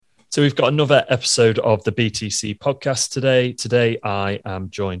So we've got another episode of the BTC podcast today. Today I am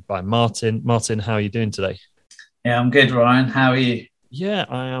joined by Martin. Martin, how are you doing today? Yeah, I'm good, Ryan. How are you? Yeah,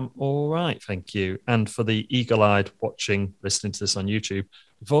 I am all right, thank you. And for the eagle-eyed watching, listening to this on YouTube,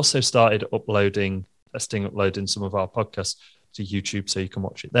 we've also started testing uploading some of our podcasts to YouTube so you can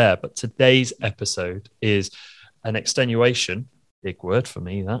watch it there. But today's episode is an extenuation, big word for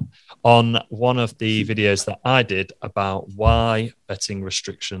me, that, on one of the videos that I did about why betting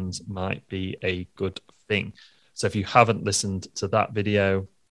restrictions might be a good thing. So if you haven't listened to that video,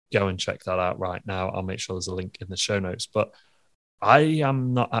 go and check that out right now. I'll make sure there's a link in the show notes. But I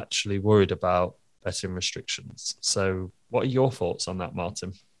am not actually worried about betting restrictions. So what are your thoughts on that,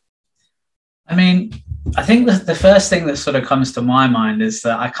 Martin? I mean, I think the first thing that sort of comes to my mind is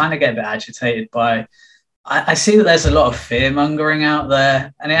that I kind of get a bit agitated by, I see that there's a lot of fear mongering out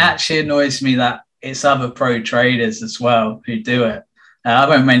there, and it actually annoys me that it's other pro traders as well who do it. I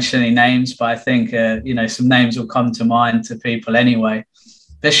won't mention any names, but I think, some names will come to mind to people anyway.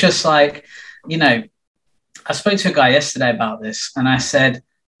 It's just like, I spoke to a guy yesterday about this, and I said,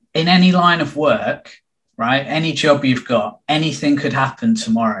 in any line of work, right, any job you've got, anything could happen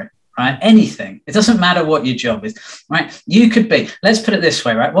tomorrow, right? Anything. It doesn't matter what your job is, right? You could be, let's put it this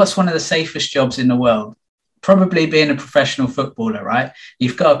way, right? What's one of the safest jobs in the world? Probably being a professional footballer, right?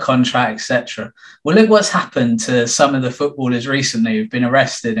 You've got a contract, etc. Well, look what's happened to some of the footballers recently who've been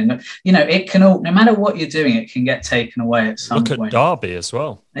arrested, and it can all, no matter what you're doing, it can get taken away at some point. Look at Derby as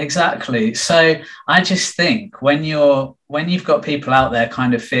well. Exactly. So I just think when you've got people out there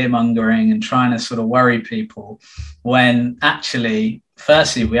kind of fear mongering and trying to sort of worry people, when actually,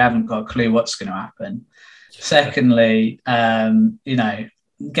 firstly, we haven't got a clue what's going to happen. Secondly,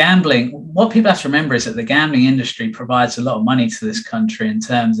 gambling, what people have to remember is that the gambling industry provides a lot of money to this country in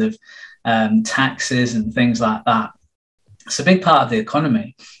terms of taxes and things like that. It's a big part of the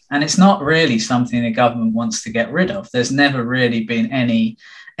economy, and it's not really something the government wants to get rid of. There's never really been any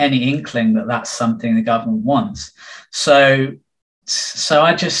inkling that that's something the government wants. So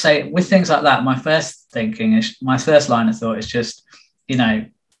I just say, with things like that, my first line of thought is just,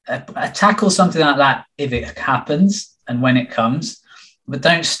 tackle something like that if it happens and when it comes, but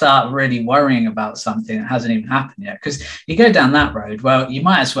don't start really worrying about something that hasn't even happened yet. Because you go down that road, well, you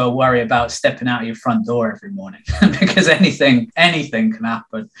might as well worry about stepping out of your front door every morning because anything can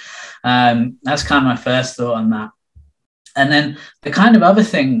happen. That's kind of my first thought on that. And then the kind of other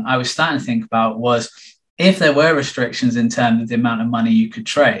thing I was starting to think about was, if there were restrictions in terms of the amount of money you could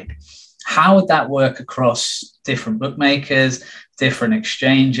trade, how would that work across different bookmakers, different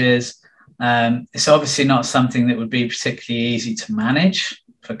exchanges? It's obviously not something that would be particularly easy to manage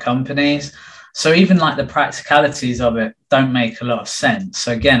for companies. So even like the practicalities of it don't make a lot of sense.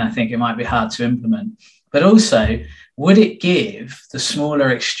 So again, I think it might be hard to implement. But also, would it give the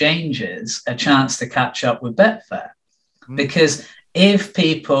smaller exchanges a chance to catch up with Betfair? Because if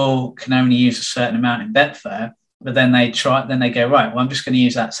people can only use a certain amount in Betfair, but then they go, right, well, I'm just going to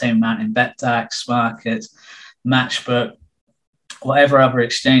use that same amount in BetDAX, Markets, Matchbook, whatever other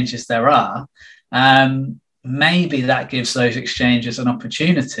exchanges there are, maybe that gives those exchanges an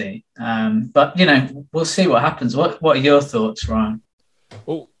opportunity. But, we'll see what happens. What are your thoughts, Ryan?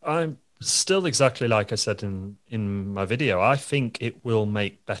 Well, I'm still exactly like I said in my video. I think it will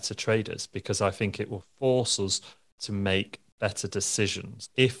make better traders, because I think it will force us to make better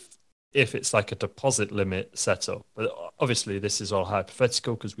decisions if it's like a deposit limit set up. But obviously this is all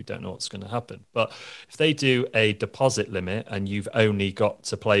hypothetical because we don't know what's going to happen. But if they do a deposit limit and you've only got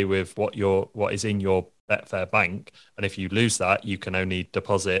to play with what is in your Betfair bank, and if you lose that, you can only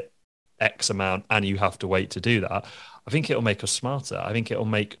deposit X amount and you have to wait to do that, I think it'll make us smarter. I think it'll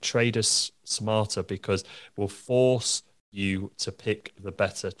make traders smarter, because it will force you to pick the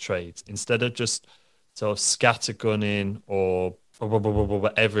better trades instead of just sort of scattergunning or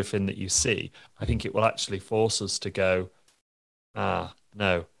everything that you see. I think it will actually force us to go,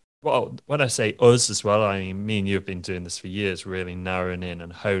 no. Well, when I say us as well, I mean, me and you have been doing this for years, really narrowing in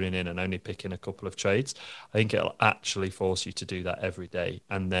and honing in and only picking a couple of trades. I think it'll actually force you to do that every day.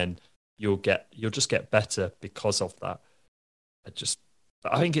 And then you'll just get better because of that.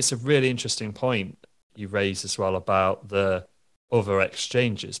 I think it's a really interesting point you raise as well about the other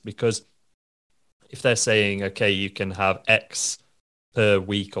exchanges, because if they're saying, okay, you can have X per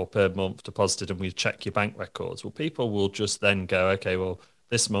week or per month deposited and we check your bank records, well, people will just then go, okay, well,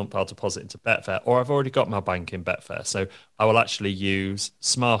 this month I'll deposit into Betfair, or I've already got my bank in Betfair, so I will actually use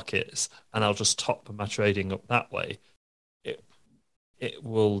Smarkets and I'll just top my trading up that way. It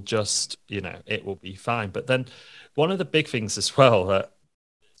will just, it will be fine. But then one of the big things as well that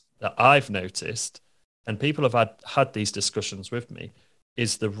I've noticed, and people have had these discussions with me,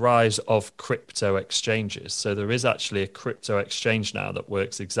 is the rise of crypto exchanges. So there is actually a crypto exchange now that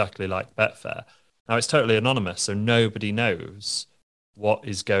works exactly like Betfair. Now it's totally anonymous, so nobody knows what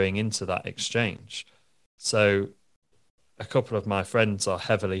is going into that exchange. So a couple of my friends are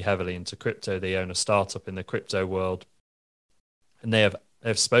heavily into crypto. They own a startup in the crypto world, and they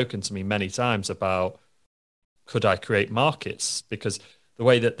have spoken to me many times about, could I create markets? Because the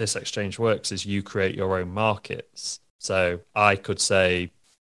way that this exchange works is you create your own markets. So I could say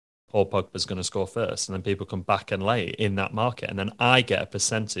Paul Pogba's going to score first, and then people come back and lay in that market, and then I get a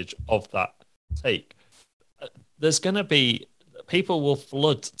percentage of that take. There's going to be, people will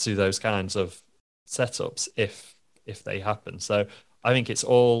flood to those kinds of setups if they happen. So I think it's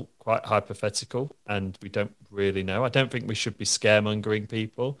all quite hypothetical, and we don't really know. I don't think we should be scaremongering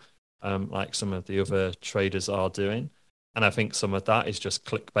people like some of the other traders are doing. And I think some of that is just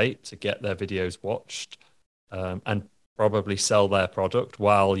clickbait to get their videos watched, and probably sell their product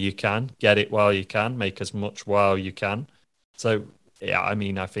while you can, get it while you can, make as much while you can. So yeah, I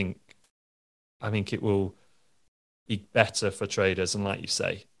mean, I think it will be better for traders. And like you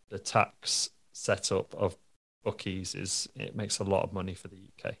say, the tax setup of bookies it makes a lot of money for the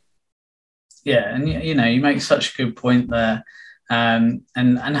UK. Yeah, and you know, you make such a good point there.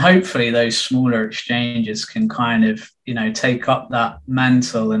 And hopefully those smaller exchanges can kind of, you know, take up that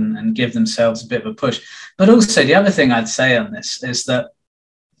mantle and give themselves a bit of a push. But also the other thing I'd say on this is that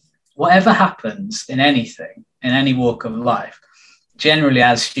whatever happens in anything, in any walk of life, generally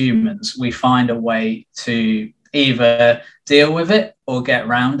as humans, we find a way to either deal with it or get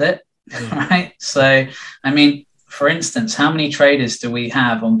around it, right? So, I mean, for instance, how many traders do we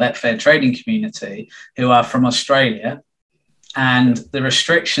have on Betfair Trading Community who are from Australia? And the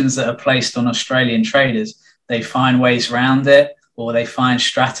restrictions that are placed on Australian traders, they find ways around it, or they find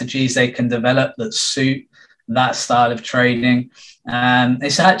strategies they can develop that suit that style of trading.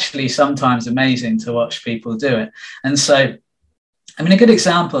 It's actually sometimes amazing to watch people do it. And so, I mean, a good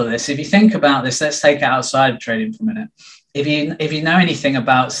example of this, if you think about this, let's take it outside of trading for a minute. If you know anything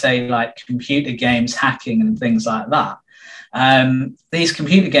about, say, like computer games, hacking and things like that, these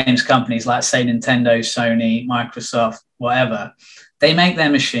computer games companies like, say, Nintendo, Sony, Microsoft, whatever, they make their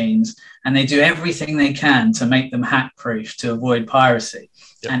machines and they do everything they can to make them hack proof to avoid piracy.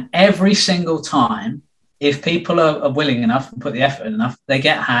 Yep. And every single time, if people are willing enough and put the effort enough, they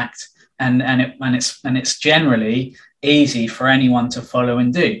get hacked, and it's generally easy for anyone to follow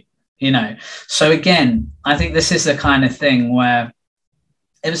and do, you know. So again, I think this is the kind of thing where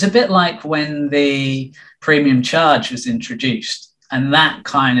it was a bit like when the premium charge was introduced, and that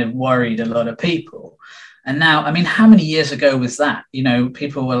kind of worried a lot of people. And now, I mean, how many years ago was that? You know,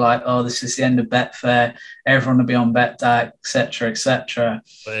 people were like, oh, this is the end of Betfair, everyone will be on BetDAQ, etc., etc.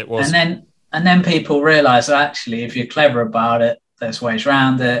 It was. And then people realize, well, actually, if you're clever about it, there's ways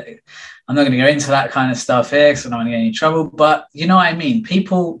around it. I'm not going to go into that kind of stuff here because I don't want to get any trouble. But you know what I mean?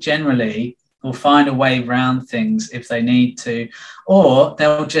 People generally will find a way around things if they need to, or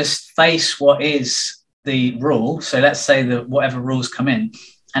they'll just face what is the rule. So let's say that whatever rules come in,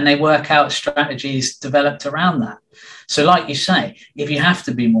 and they work out strategies developed around that. So like you say, if you have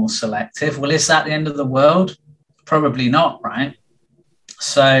to be more selective, well, is that the end of the world? Probably not, right?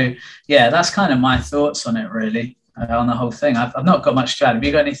 So yeah, that's kind of my thoughts on it, really, on the whole thing. I've not got much to add. Have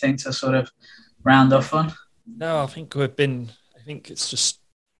you got anything to sort of round off on? No, I think it's just,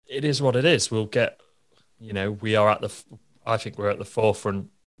 it is what it is. We'll get, you know, I think we're at the forefront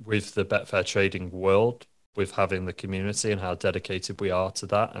with the Betfair trading world, with having the community and how dedicated we are to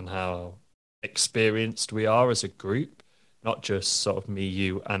that and how experienced we are as a group, not just sort of me,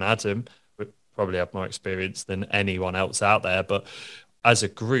 you and Adam. We probably have more experience than anyone else out there, but as a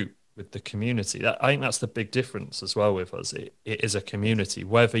group with the community, I think that's the big difference as well with us. It is a community,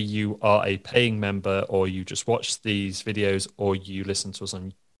 whether you are a paying member or you just watch these videos or you listen to us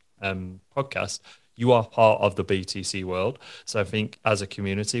on podcast, you are part of the BTC world. So I think as a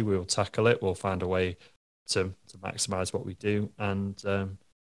community, we'll tackle it. We'll find a way to maximize what we do, and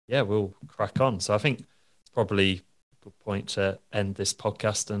we'll crack on. So I think it's probably a good point to end this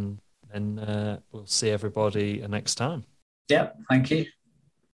podcast, and then we'll see everybody next time. Yeah, thank you.